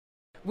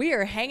We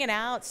are hanging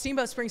out,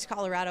 Steamboat Springs,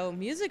 Colorado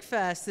Music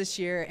Fest this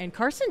year, and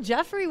Carson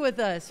Jeffery with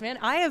us. Man,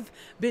 I have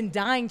been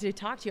dying to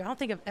talk to you. I don't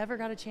think I've ever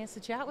got a chance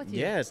to chat with you.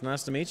 Yeah, it's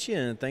nice to meet you,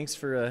 and thanks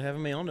for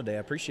having me on today. I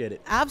appreciate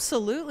it.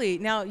 Absolutely.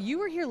 Now, you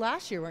were here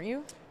last year, weren't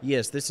you?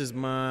 Yes, this is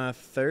my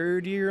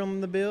third year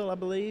on the bill, I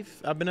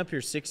believe. I've been up here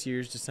 6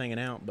 years just hanging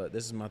out, but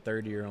this is my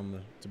third year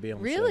to be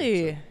on the show.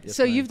 Really? Yes,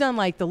 so ma'am. you've done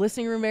like the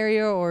listening room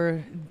area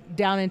or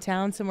down in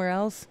town somewhere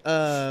else?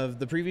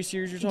 The previous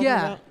years you're talking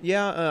about?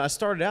 Yeah, I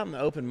started out in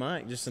the open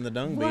mic, just in the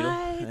Dung Beetle,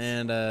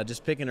 and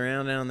just picking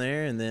around down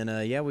there. And then,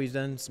 yeah, we've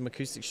done some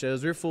acoustic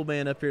shows. We were full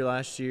band up here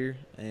last year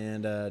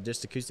and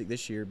just acoustic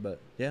this year. But,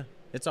 yeah,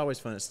 it's always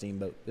fun at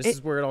Steamboat. This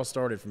is where it all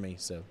started for me,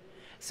 so.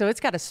 So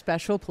it's got a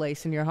special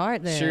place in your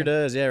heart then. Sure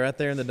does, yeah, right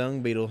there in the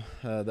Dung Beetle,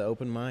 the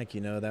open mic,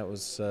 you know, that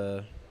was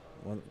kind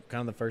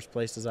of the first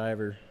places I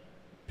ever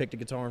picked a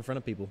guitar in front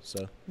of people,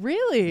 so.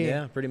 Really?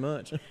 Yeah, pretty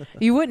much.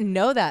 You wouldn't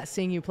know that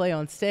seeing you play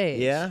on stage.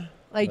 Yeah.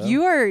 Like, well,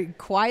 you are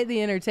quite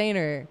the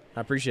entertainer.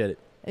 I appreciate it.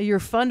 You're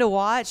fun to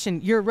watch,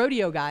 and you're a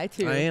rodeo guy,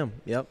 too. I am,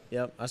 yep.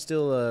 I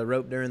still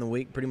rope during the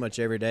week pretty much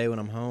every day when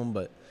I'm home,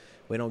 but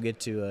we don't get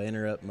to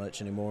interrupt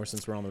much anymore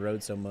since we're on the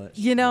road so much.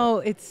 You know,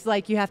 it's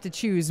like you have to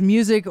choose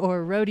music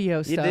or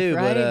rodeo stuff, you do,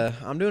 right? But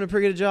I'm doing a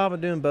pretty good job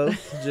of doing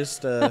both,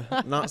 just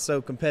not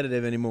so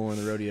competitive anymore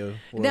in the rodeo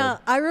world.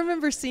 Now, I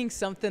remember seeing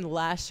something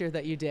last year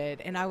that you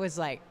did, and I was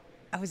like,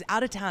 I was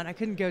out of town. I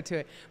couldn't go to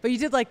it. But you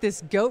did like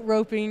this goat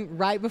roping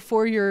right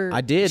before your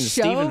I did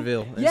show? in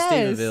Stephenville. Yes.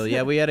 In Stephenville.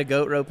 Yeah, we had a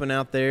goat roping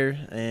out there,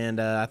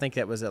 and I think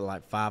that was at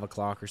like 5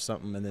 o'clock or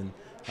something. And then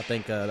I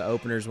think the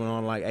openers went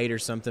on like 8 or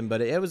something.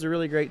 But it was a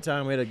really great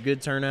time. We had a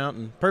good turnout,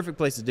 and perfect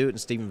place to do it in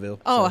Stephenville.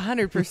 Oh, so.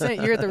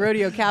 100%. You're at the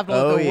rodeo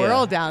capital of the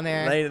world down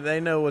there. They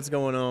know what's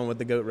going on with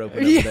the goat roping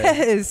over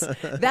Yes.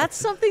 there. That's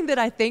something that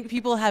I think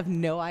people have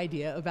no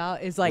idea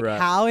about is like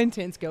how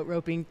intense goat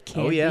roping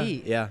can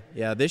be. Yeah.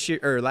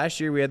 Last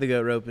year we had the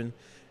goat roping,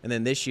 and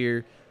then this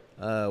year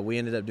we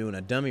ended up doing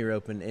a dummy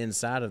roping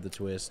inside of the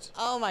twist.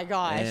 Oh my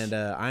gosh. And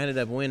I ended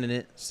up winning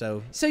it.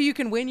 So you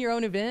can win your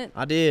own event?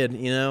 I did,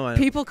 you know.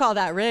 People call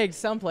that rigged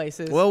some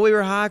places. Well, we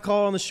were high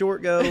call on the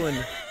short go,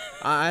 and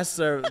I asked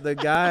the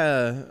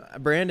guy,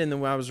 Brandon, that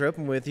I was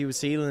roping with, he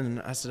was healing,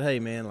 and I said, hey,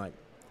 man, like,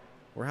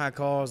 we're high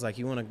calls. Like,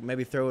 you want to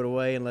maybe throw it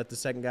away and let the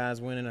second guys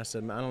win? And I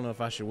said, I don't know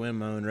if I should win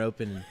my own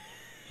roping. And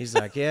he's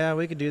like, yeah,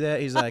 we could do that.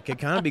 He's like, it'd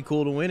kind of be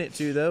cool to win it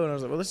too, though. And I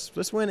was like, well,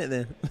 let's win it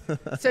then.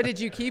 So did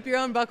you keep your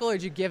own buckle or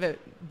did you give it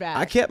back?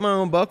 I kept my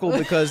own buckle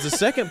because the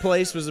second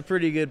place was a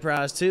pretty good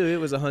prize too. It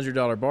was a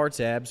 $100 bar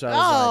tab. So I was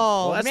like,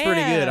 well, that's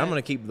pretty good. I'm going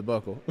to keep the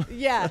buckle.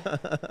 Yeah.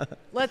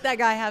 Let that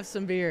guy have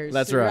some beers.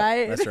 That's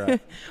right. That's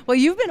right. Well,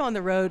 you've been on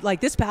the road.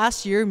 Like this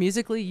past year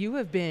musically, you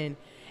have been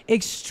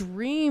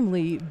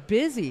extremely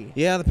busy.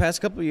 Yeah, the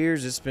past couple of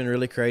years it's been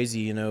really crazy.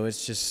 You know, it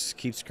just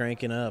keeps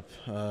cranking up.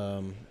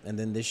 And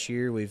then this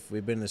year we've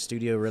been in the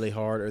studio really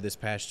hard. Or this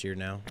past year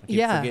now. I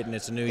keep forgetting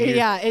it's a new year.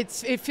 Yeah,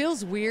 it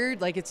feels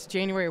weird. Like it's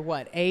January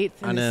 8th,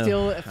 and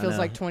it feels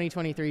like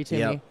 2023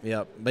 to me.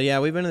 Yep. But yeah,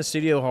 we've been in the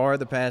studio hard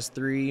the past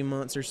 3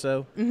 months or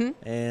so.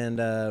 Mm-hmm.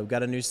 And we've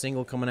got a new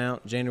single coming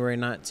out January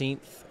 19th,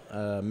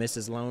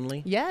 Mrs.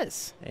 Lonely.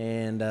 Yes.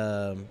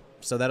 And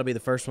so that'll be the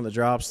first one that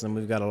drops, and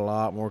we've got a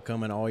lot more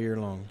coming all year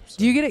long. So.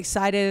 Do you get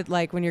excited,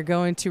 like, when you're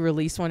going to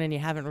release one and you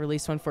haven't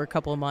released one for a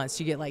couple of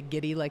months? You get, like,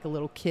 giddy like a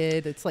little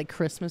kid? It's like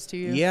Christmas to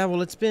you? Yeah,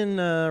 well, it's been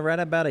right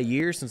about a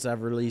year since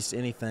I've released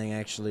anything,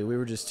 actually. We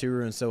were just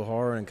touring so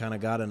hard and kind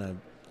of got in a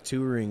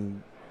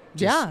touring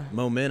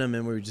momentum,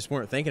 and we just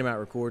weren't thinking about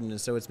recording,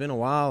 and so it's been a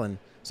while. And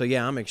so,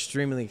 yeah, I'm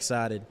extremely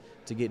excited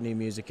to get new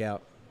music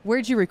out.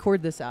 Where'd you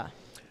record this at?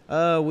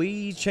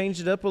 We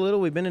changed it up a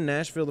little. We've been in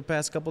Nashville the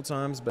past couple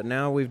times, but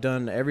now we've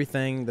done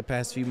everything the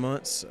past few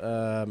months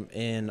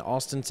in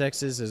Austin,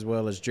 Texas, as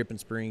well as Dripping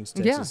Springs,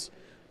 Texas,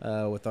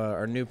 with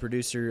our new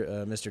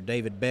producer, Mr.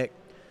 David Beck.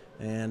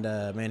 And,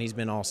 man, he's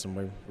been awesome.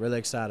 We're really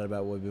excited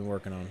about what we've been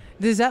working on.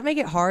 Does that make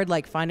it hard,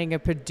 like, finding a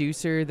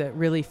producer that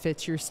really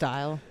fits your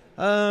style?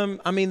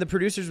 I mean, the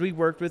producers we've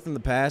worked with in the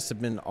past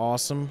have been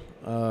awesome,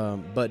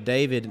 but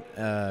David,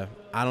 I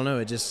don't know,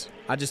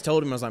 I just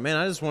told him, I was like, man,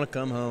 I just want to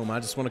come home.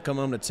 I just want to come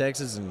home to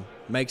Texas and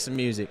make some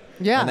music.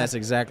 Yeah. And that's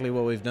exactly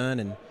what we've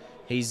done, and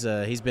he's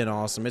been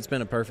awesome. It's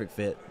been a perfect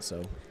fit.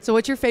 So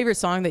what's your favorite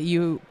song that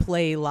you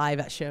play live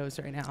at shows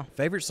right now?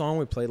 Favorite song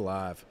we play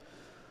live?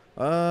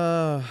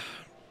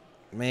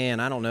 Man,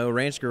 I don't know.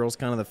 Ranch Girl's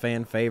kind of the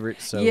fan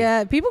favorite. So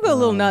yeah, people go a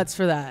little nuts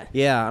for that.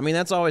 Yeah, I mean,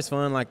 that's always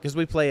fun, like, because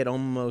we play it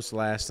almost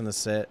last in the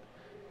set,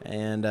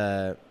 and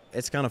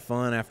it's kind of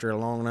fun after a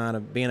long night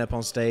of being up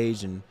on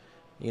stage. And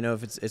you know,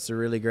 if it's a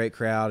really great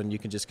crowd, and you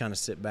can just kind of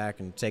sit back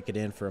and take it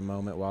in for a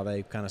moment while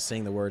they kind of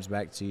sing the words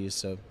back to you.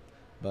 So,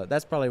 but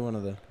that's probably one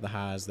of the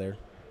highs there.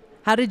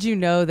 How did you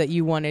know that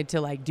you wanted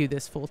to, like, do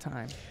this full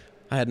time?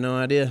 I had no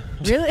idea.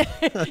 Really?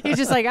 You're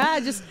just like,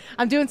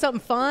 I'm doing something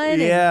fun.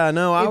 Yeah,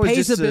 no, I was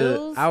just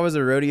I was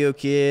a rodeo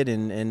kid,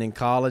 and in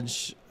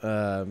college,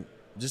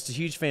 just a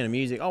huge fan of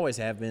music. Always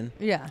have been.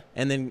 Yeah.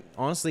 And then,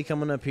 honestly,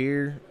 coming up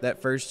here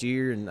that first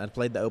year, and I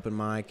played the open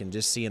mic, and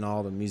just seeing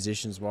all the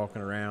musicians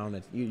walking around,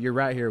 and you're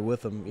right here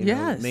with them, you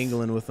know,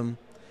 mingling with them.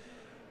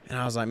 And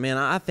I was like, man,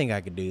 I think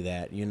I could do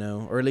that, you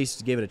know, or at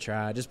least give it a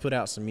try. Just put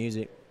out some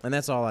music. And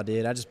that's all I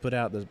did. I just put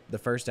out the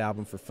first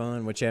album for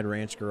fun, which had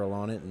Ranch Girl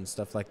on it and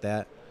stuff like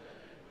that.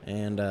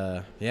 And,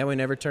 yeah, we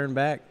never turned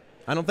back.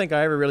 I don't think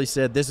I ever really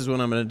said, this is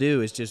what I'm going to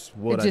do. It's just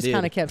what I did. It just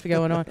kind of kept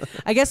going on.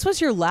 I guess was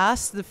your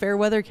last, The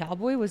Fairweather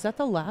Cowboy? Was that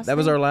the last That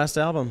was our last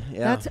album, yeah.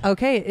 That's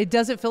okay. It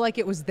doesn't feel like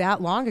it was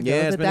that long ago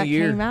that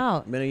came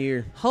out. Been a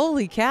year.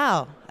 Holy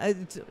cow.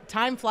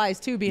 Time flies,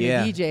 too, being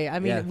a DJ. I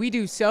mean, we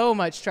do so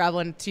much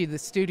traveling to the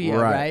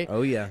studio, right?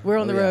 Oh, yeah. We're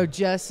on the road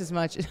just as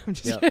much. I'm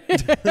just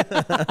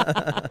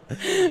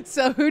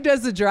So who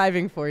does the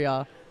driving for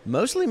y'all?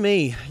 Mostly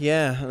me,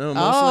 yeah. No,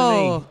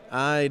 mostly me.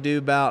 I do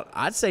about,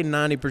 I'd say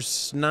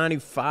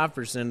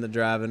 95% of the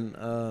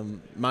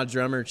driving. My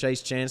drummer,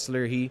 Chase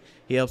Chancellor, he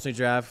helps me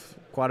drive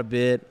quite a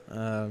bit.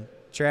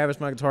 Travis,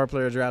 my guitar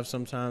player, drives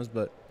sometimes,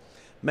 but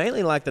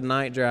mainly like the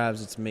night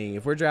drives, it's me.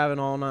 If we're driving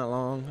all night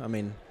long, I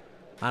mean,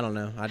 I don't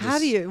know.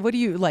 What do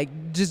you,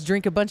 like, just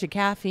drink a bunch of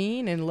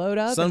caffeine and load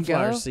up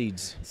Sunflower and go?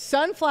 seeds.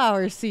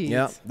 Sunflower seeds.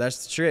 Yep,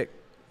 that's the trick.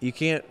 You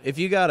can't, if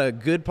you got a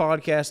good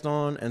podcast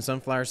on and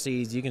sunflower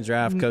seeds, you can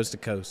drive coast to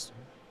coast.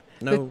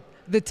 No.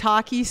 The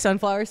Taki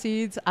sunflower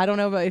seeds, I don't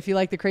know about if you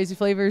like the crazy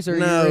flavors or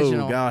the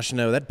original. No, gosh,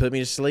 no. That'd put me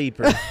to sleep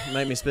or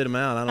make me spit them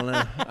out. I don't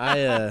know.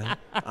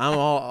 I'm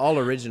all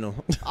original.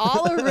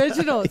 All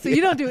original. So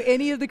you don't do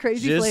any of the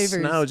crazy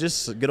flavors? No,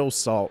 just good old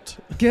salt.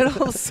 Good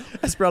old salt.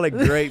 That's probably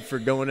great for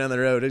going down the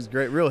road. It's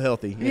great, real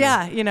healthy.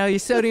 Yeah, you know, your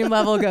sodium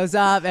level goes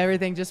up.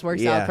 Everything just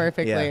works out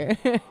perfectly.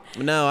 Yeah.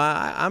 No,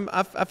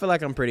 I feel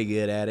like I'm pretty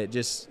good at it,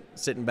 just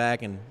sitting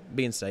back and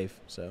being safe,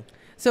 So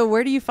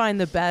where do you find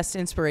the best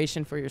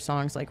inspiration for your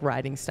songs, like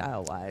writing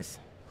style-wise?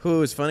 It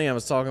was funny. I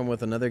was talking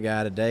with another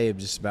guy today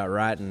just about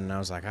writing, and I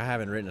was like, I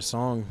haven't written a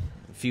song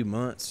in a few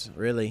months,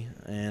 really.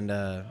 And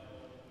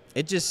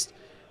it just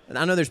 –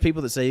 I know there's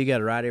people that say you got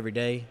to write every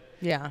day.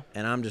 Yeah.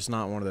 And I'm just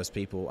not one of those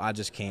people. I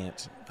just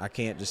can't. I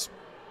can't just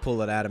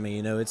pull it out of me.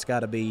 You know, it's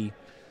got to be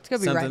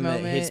something right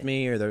that hits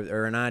me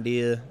or an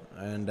idea.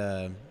 And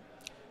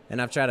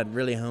I've tried to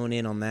really hone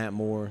in on that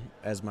more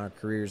as my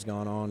career's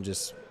gone on,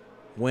 just –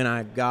 when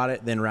I got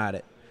it, then write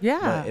it.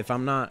 Yeah. But if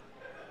I'm not,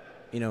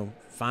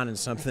 finding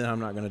something, I'm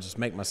not going to just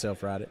make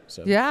myself write it.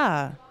 So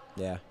yeah.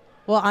 Yeah.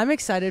 Well, I'm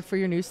excited for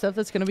your new stuff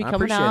that's going to be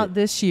coming out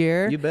this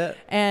year. You bet.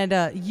 And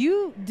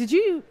did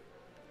you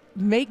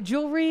make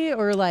jewelry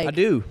or like? I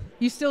do.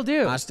 You still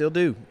do? I still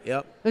do.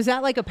 Yep. Was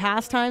that like a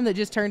pastime that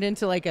just turned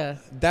into like a?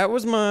 That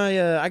was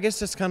my. I guess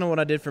that's kind of what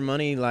I did for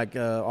money, like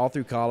all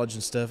through college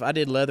and stuff. I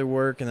did leather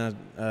work, and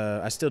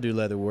I still do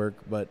leather work,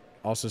 but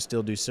also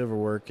still do silver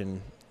work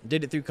and.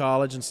 Did it through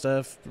college and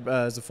stuff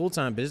as a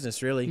full-time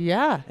business, really.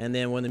 Yeah. And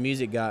then when the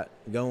music got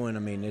going, I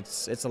mean,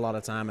 it's a lot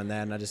of time in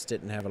that, and I just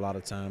didn't have a lot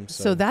of time.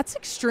 So that's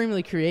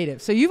extremely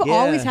creative. So you've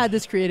always had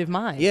this creative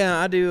mind. Yeah,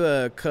 I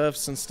do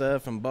cuffs and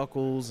stuff and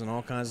buckles and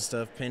all kinds of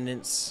stuff,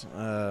 pendants.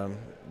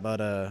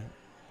 But I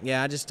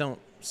just don't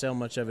sell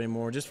much of it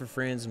anymore, just for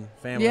friends and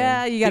family.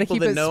 Yeah, you got to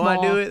keep it small.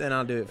 People that know I do it, then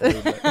I'll do it for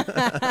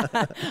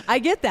you. I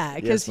get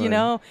that because,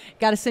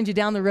 got to send you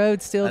down the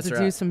road still to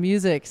do some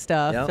music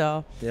stuff. Yep.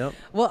 So, yep.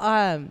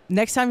 Well,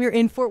 next time you're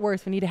in Fort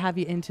Worth, we need to have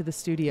you into the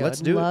studio.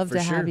 Let's do it, for sure. I'd love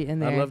to have you in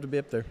there. I'd love to be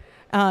up there.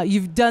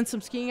 You've done some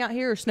skiing out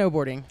here or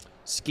snowboarding?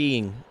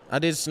 Skiing. I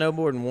did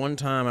snowboarding one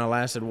time, and I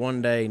lasted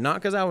one day. Not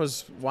because I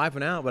was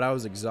wiping out, but I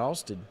was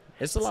exhausted.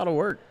 It's a lot of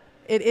work.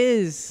 It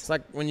is. It's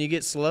like when you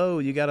get slow,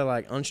 you got to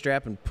like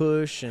unstrap and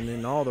push, and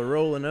then all the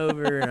rolling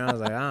over. And I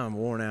was like, I'm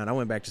worn out. I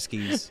went back to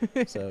skis.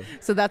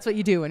 So that's what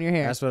you do when you're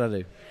here. That's what I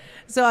do.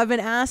 So I've been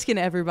asking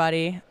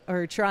everybody,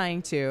 or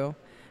trying to.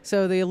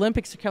 So the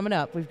Olympics are coming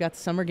up. We've got the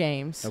Summer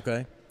Games.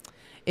 Okay.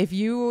 If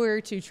you were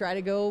to try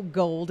to go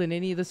gold in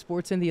any of the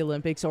sports in the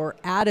Olympics or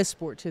add a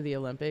sport to the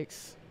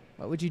Olympics,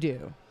 what would you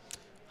do?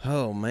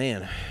 Oh,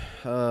 man.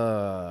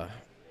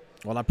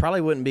 Well, I probably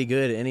wouldn't be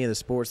good at any of the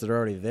sports that are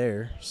already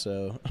there,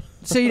 so.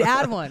 So you'd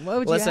add one. What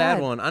would you add? Let's add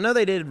one. I know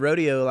they did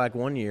rodeo like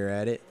one year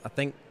at it. I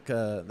think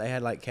they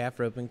had like calf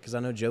roping because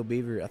I know Joe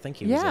Beaver, I think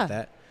he was at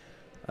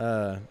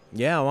that.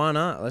 Yeah, why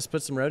not? Let's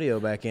put some rodeo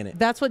back in it.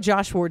 That's what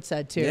Josh Ward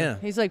said, too. Yeah.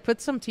 He's like, put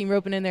some team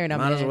roping in there, and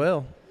I'm in. Might as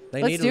well.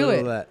 They Let's need a little do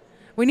of that.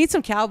 We need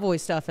some cowboy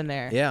stuff in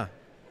there. Yeah.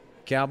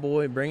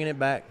 Cowboy, bringing it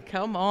back.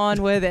 Come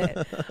on with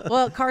it.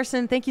 Well,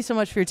 Carson, thank you so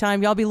much for your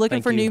time. Y'all be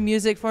looking for new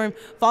music for him.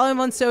 Follow him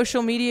on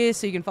social media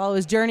so you can follow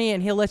his journey,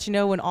 and he'll let you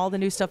know when all the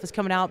new stuff is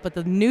coming out. But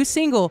the new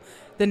single,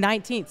 the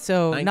 19th.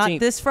 So 19th. Not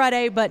this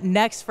Friday, but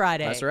next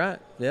Friday. That's right.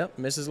 Yep,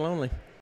 Mrs. Lonely.